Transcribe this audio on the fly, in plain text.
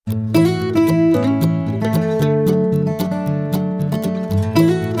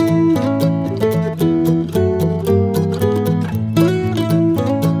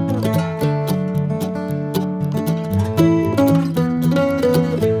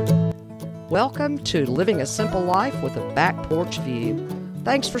Welcome to Living a Simple Life with a Back Porch View.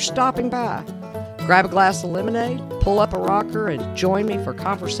 Thanks for stopping by. Grab a glass of lemonade, pull up a rocker, and join me for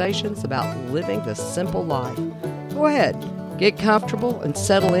conversations about living the simple life. Go ahead, get comfortable and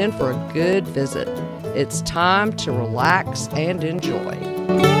settle in for a good visit. It's time to relax and enjoy.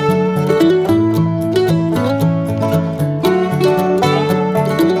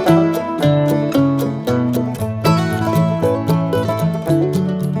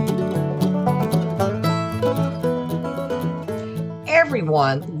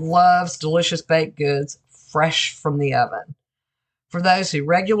 Everyone loves delicious baked goods fresh from the oven. For those who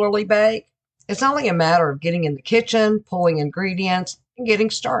regularly bake, it's only a matter of getting in the kitchen, pulling ingredients, and getting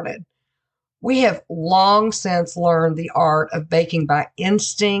started. We have long since learned the art of baking by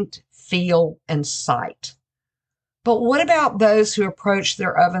instinct, feel, and sight. But what about those who approach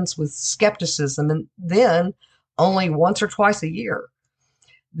their ovens with skepticism and then only once or twice a year?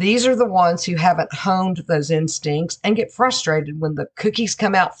 These are the ones who haven't honed those instincts and get frustrated when the cookies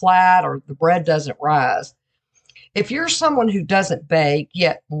come out flat or the bread doesn't rise. If you're someone who doesn't bake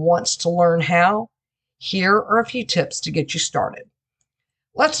yet wants to learn how, here are a few tips to get you started.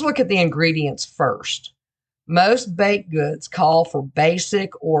 Let's look at the ingredients first. Most baked goods call for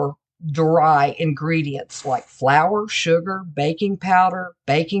basic or dry ingredients like flour, sugar, baking powder,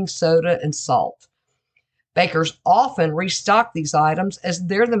 baking soda, and salt. Bakers often restock these items as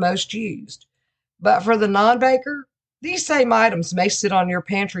they're the most used. But for the non-baker, these same items may sit on your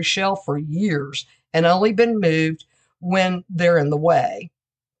pantry shelf for years and only been moved when they're in the way.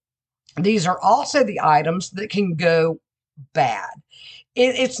 These are also the items that can go bad.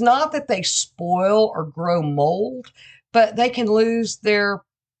 It's not that they spoil or grow mold, but they can lose their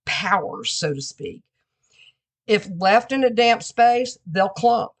powers, so to speak. If left in a damp space, they'll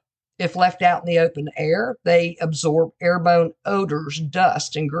clump. If left out in the open air, they absorb airborne odors,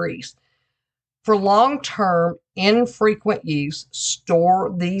 dust, and grease. For long-term, infrequent use,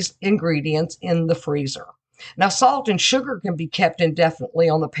 store these ingredients in the freezer. Now, salt and sugar can be kept indefinitely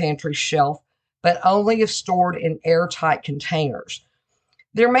on the pantry shelf, but only if stored in airtight containers.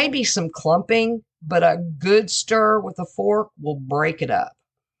 There may be some clumping, but a good stir with a fork will break it up.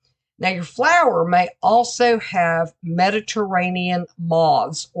 Now, your flour may also have Mediterranean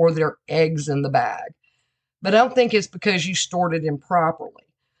moths or their eggs in the bag, but don't think it's because you stored it improperly.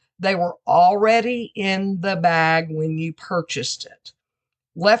 They were already in the bag when you purchased it.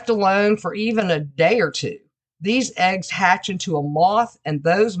 Left alone for even a day or two, these eggs hatch into a moth and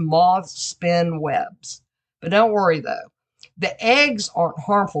those moths spin webs. But don't worry though, the eggs aren't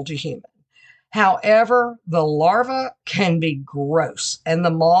harmful to humans. However, the larvae can be gross, and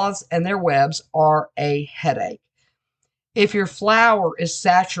the moths and their webs are a headache. If your flour is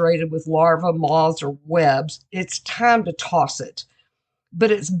saturated with larvae, moths, or webs, it's time to toss it.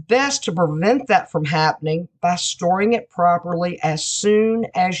 But it's best to prevent that from happening by storing it properly as soon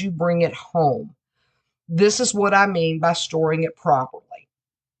as you bring it home. This is what I mean by storing it properly.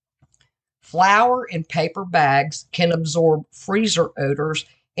 Flour in paper bags can absorb freezer odors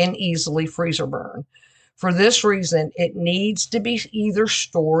and easily freezer burn. For this reason, it needs to be either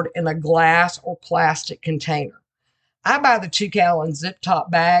stored in a glass or plastic container. I buy the 2-gallon zip top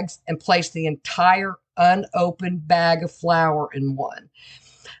bags and place the entire unopened bag of flour in one.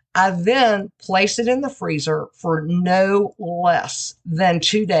 I then place it in the freezer for no less than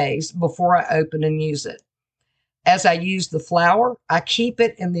 2 days before I open and use it. As I use the flour, I keep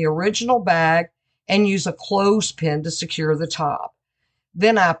it in the original bag and use a clothespin to secure the top.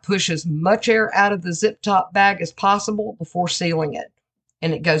 Then I push as much air out of the zip top bag as possible before sealing it,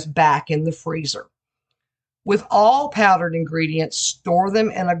 and it goes back in the freezer. With all powdered ingredients, store them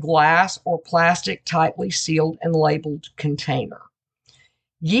in a glass or plastic tightly sealed and labeled container.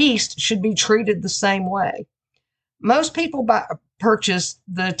 Yeast should be treated the same way. Most people purchase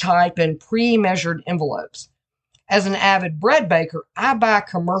the type in pre-measured envelopes. As an avid bread baker, I buy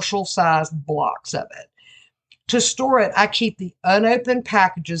commercial-sized blocks of it. To store it, I keep the unopened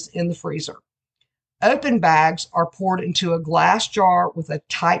packages in the freezer. Open bags are poured into a glass jar with a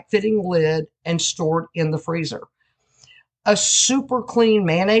tight-fitting lid and stored in the freezer. A super clean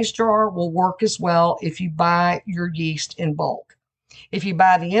mayonnaise jar will work as well if you buy your yeast in bulk. If you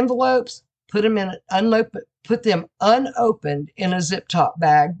buy the envelopes, put them unopened in a zip-top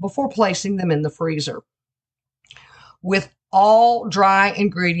bag before placing them in the freezer. With all dry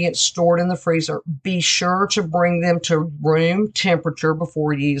ingredients stored in the freezer, be sure to bring them to room temperature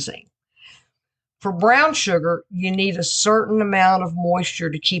before using. For brown sugar, you need a certain amount of moisture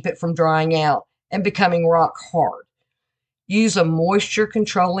to keep it from drying out and becoming rock hard. Use a moisture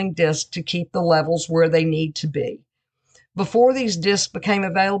controlling disc to keep the levels where they need to be. Before these discs became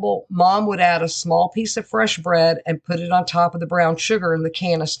available, Mom would add a small piece of fresh bread and put it on top of the brown sugar in the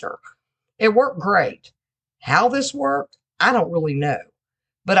canister. It worked great. How this worked, I don't really know.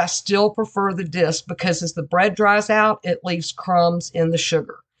 But I still prefer the disc because as the bread dries out, it leaves crumbs in the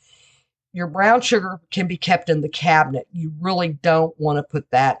sugar. Your brown sugar can be kept in the cabinet. You really don't want to put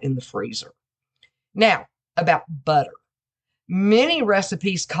that in the freezer. Now, about butter. Many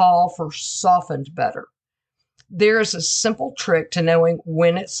recipes call for softened butter. There is a simple trick to knowing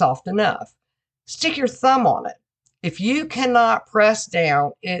when it's soft enough. Stick your thumb on it. If you cannot press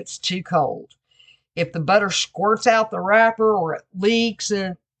down, it's too cold. If the butter squirts out the wrapper or it leaks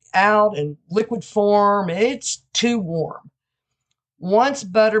out in liquid form, it's too warm. Once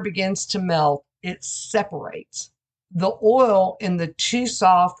butter begins to melt, it separates. The oil in the too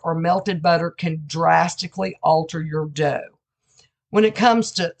soft or melted butter can drastically alter your dough. When it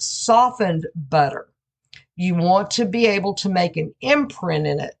comes to softened butter, you want to be able to make an imprint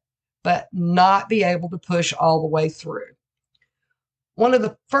in it, but not be able to push all the way through. One of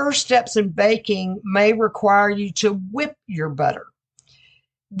the first steps in baking may require you to whip your butter.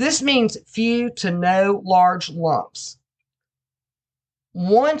 This means few to no large lumps.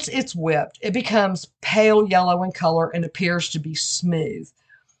 Once it's whipped, it becomes pale yellow in color and appears to be smooth.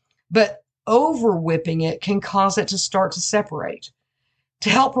 But over whipping it can cause it to start to separate. To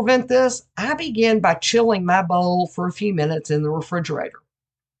help prevent this, I begin by chilling my bowl for a few minutes in the refrigerator.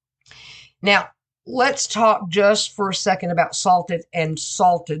 Now, let's talk just for a second about unsalted and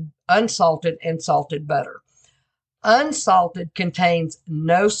salted butter. Unsalted contains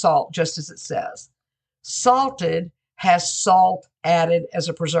no salt, just as it says. Salted has salt added as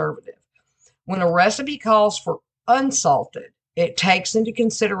a preservative. When a recipe calls for unsalted, it takes into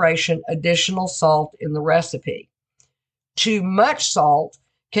consideration additional salt in the recipe. Too much salt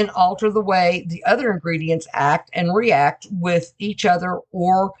can alter the way the other ingredients act and react with each other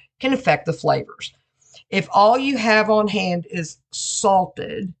or can affect the flavors. If all you have on hand is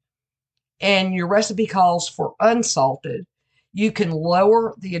salted and your recipe calls for unsalted, you can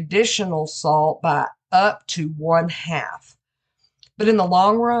lower the additional salt by up to 1/2. But in the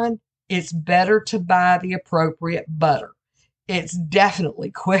long run, it's better to buy the appropriate butter. It's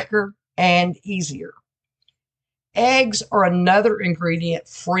definitely quicker and easier. Eggs are another ingredient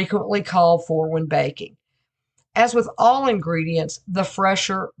frequently called for when baking. As with all ingredients, the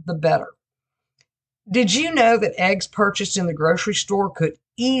fresher, the better. Did you know that eggs purchased in the grocery store could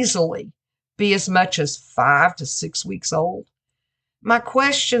easily be as much as 5 to 6 weeks old? My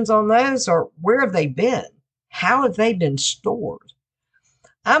questions on those are, where have they been? How have they been stored?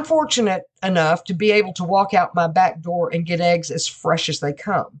 I'm fortunate enough to be able to walk out my back door and get eggs as fresh as they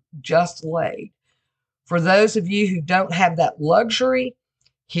come, just laid. For those of you who don't have that luxury,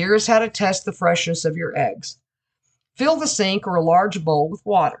 here's how to test the freshness of your eggs. Fill the sink or a large bowl with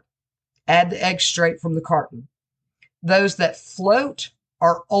water. Add the eggs straight from the carton. Those that float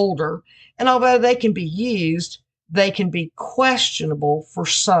are older, and although they can be used, they can be questionable for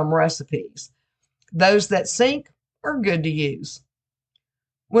some recipes. Those that sink are good to use.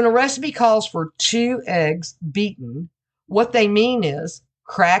 When a recipe calls for 2 eggs beaten, what they mean is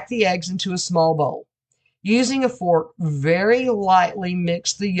crack the eggs into a small bowl. Using a fork, very lightly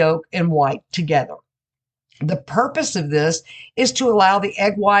mix the yolk and white together. The purpose of this is to allow the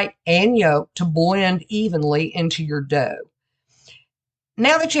egg white and yolk to blend evenly into your dough.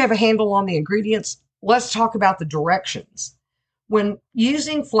 Now that you have a handle on the ingredients, let's talk about the directions. When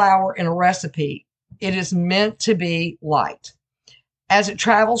using flour in a recipe, it is meant to be light. As it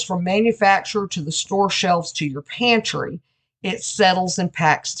travels from manufacturer to the store shelves to your pantry, it settles and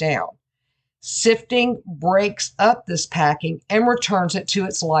packs down. Sifting breaks up this packing and returns it to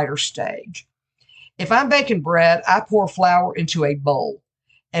its lighter stage. If I'm baking bread, I pour flour into a bowl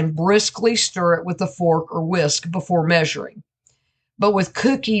and briskly stir it with a fork or whisk before measuring. But with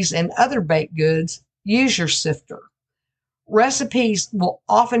cookies and other baked goods, use your sifter. Recipes will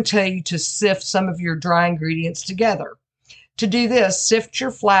often tell you to sift some of your dry ingredients together. To do this, sift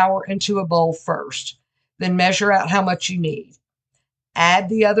your flour into a bowl first, then measure out how much you need. Add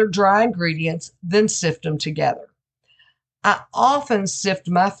the other dry ingredients, then sift them together. I often sift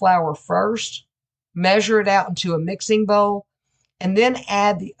my flour first, measure it out into a mixing bowl, and then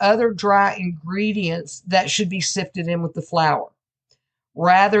add the other dry ingredients that should be sifted in with the flour.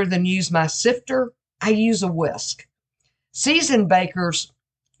 Rather than use my sifter, I use a whisk. Seasoned bakers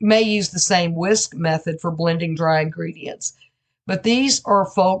may use the same whisk method for blending dry ingredients, but these are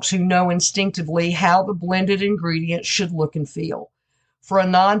folks who know instinctively how the blended ingredients should look and feel. For a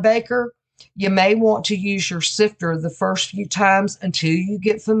non-baker, you may want to use your sifter the first few times until you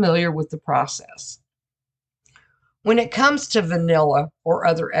get familiar with the process. When it comes to vanilla or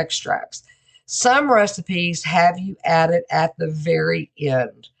other extracts, some recipes have you add it at the very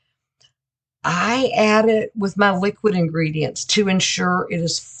end. I add it with my liquid ingredients to ensure it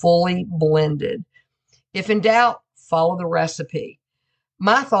is fully blended. If in doubt, follow the recipe.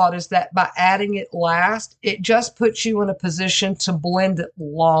 My thought is that by adding it last, it just puts you in a position to blend it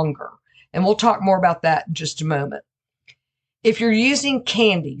longer. And we'll talk more about that in just a moment. If you're using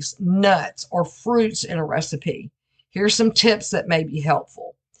candies, nuts, or fruits in a recipe, here's some tips that may be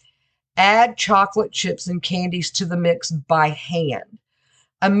helpful. Add chocolate chips and candies to the mix by hand.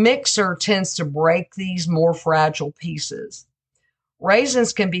 A mixer tends to break these more fragile pieces.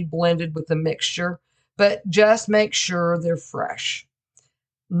 Raisins can be blended with the mixture, but just make sure they're fresh.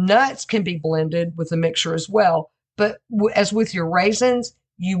 Nuts can be blended with the mixture as well, but as with your raisins,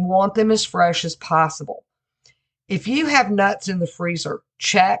 you want them as fresh as possible. If you have nuts in the freezer,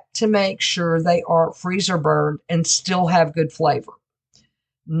 check to make sure they aren't freezer burned and still have good flavor.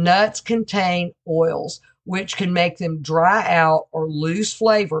 Nuts contain oils, which can make them dry out or lose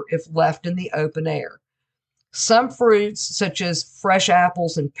flavor if left in the open air. Some fruits, such as fresh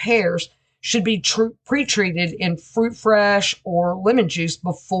apples and pears, should be pre-treated in fruit fresh or lemon juice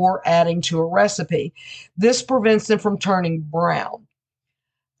before adding to a recipe. This prevents them from turning brown.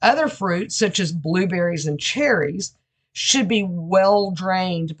 Other fruits, such as blueberries and cherries, should be well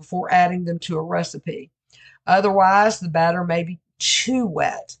drained before adding them to a recipe. Otherwise, the batter may be too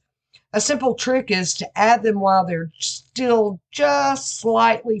wet. A simple trick is to add them while they're still just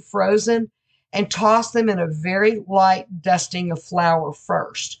slightly frozen and toss them in a very light dusting of flour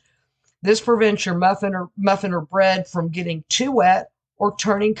first. This prevents your muffin or bread from getting too wet or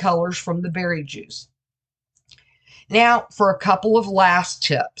turning colors from the berry juice. Now, for a couple of last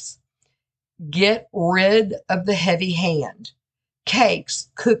tips. Get rid of the heavy hand. Cakes,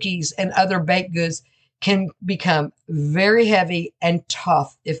 cookies, and other baked goods can become very heavy and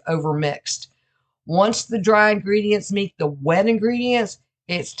tough if overmixed. Once the dry ingredients meet the wet ingredients,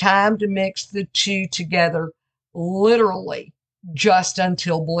 it's time to mix the two together, literally just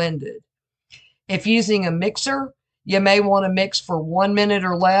until blended. If using a mixer, you may want to mix for 1 minute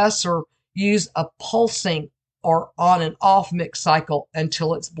or less, or use a pulsing or on and off mix cycle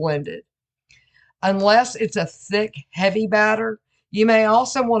until it's blended. Unless it's a thick, heavy batter, you may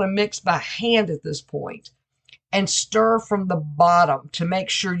also want to mix by hand at this point and stir from the bottom to make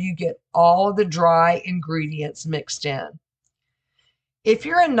sure you get all of the dry ingredients mixed in. If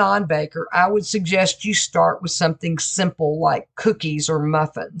you're a non-baker, I would suggest you start with something simple like cookies or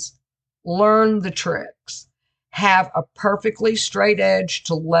muffins. Learn the tricks. Have a perfectly straight edge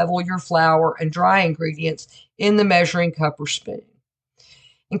to level your flour and dry ingredients in the measuring cup or spoon.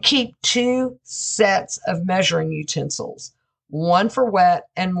 And keep 2 sets of measuring utensils, one for wet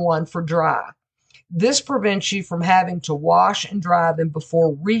and one for dry. This prevents you from having to wash and dry them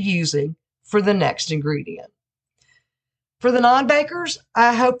before reusing for the next ingredient. For the non-bakers,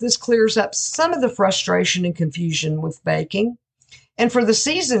 I hope this clears up some of the frustration and confusion with baking. And for the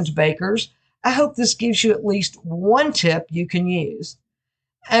seasoned bakers, I hope this gives you at least one tip you can use.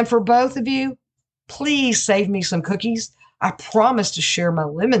 And for both of you, please save me some cookies. I promise to share my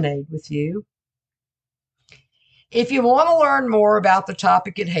lemonade with you. If you want to learn more about the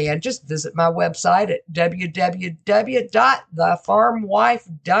topic at hand, just visit my website at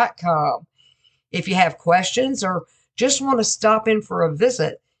www.thefarmwife.com. If you have questions or just want to stop in for a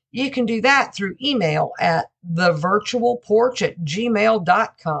visit, you can do that through email at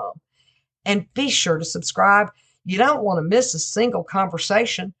thevirtualporch@gmail.com. And be sure to subscribe. You don't want to miss a single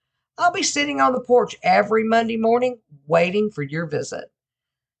conversation. I'll be sitting on the porch every Monday morning waiting for your visit.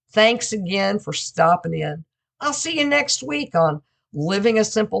 Thanks again for stopping in. I'll see you next week on Living a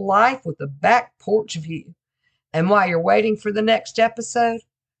Simple Life with a Back Porch View. And while you're waiting for the next episode,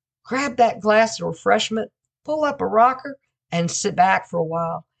 grab that glass of refreshment, pull up a rocker, and sit back for a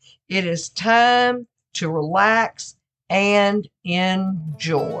while. It is time to relax and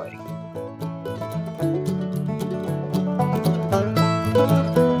enjoy.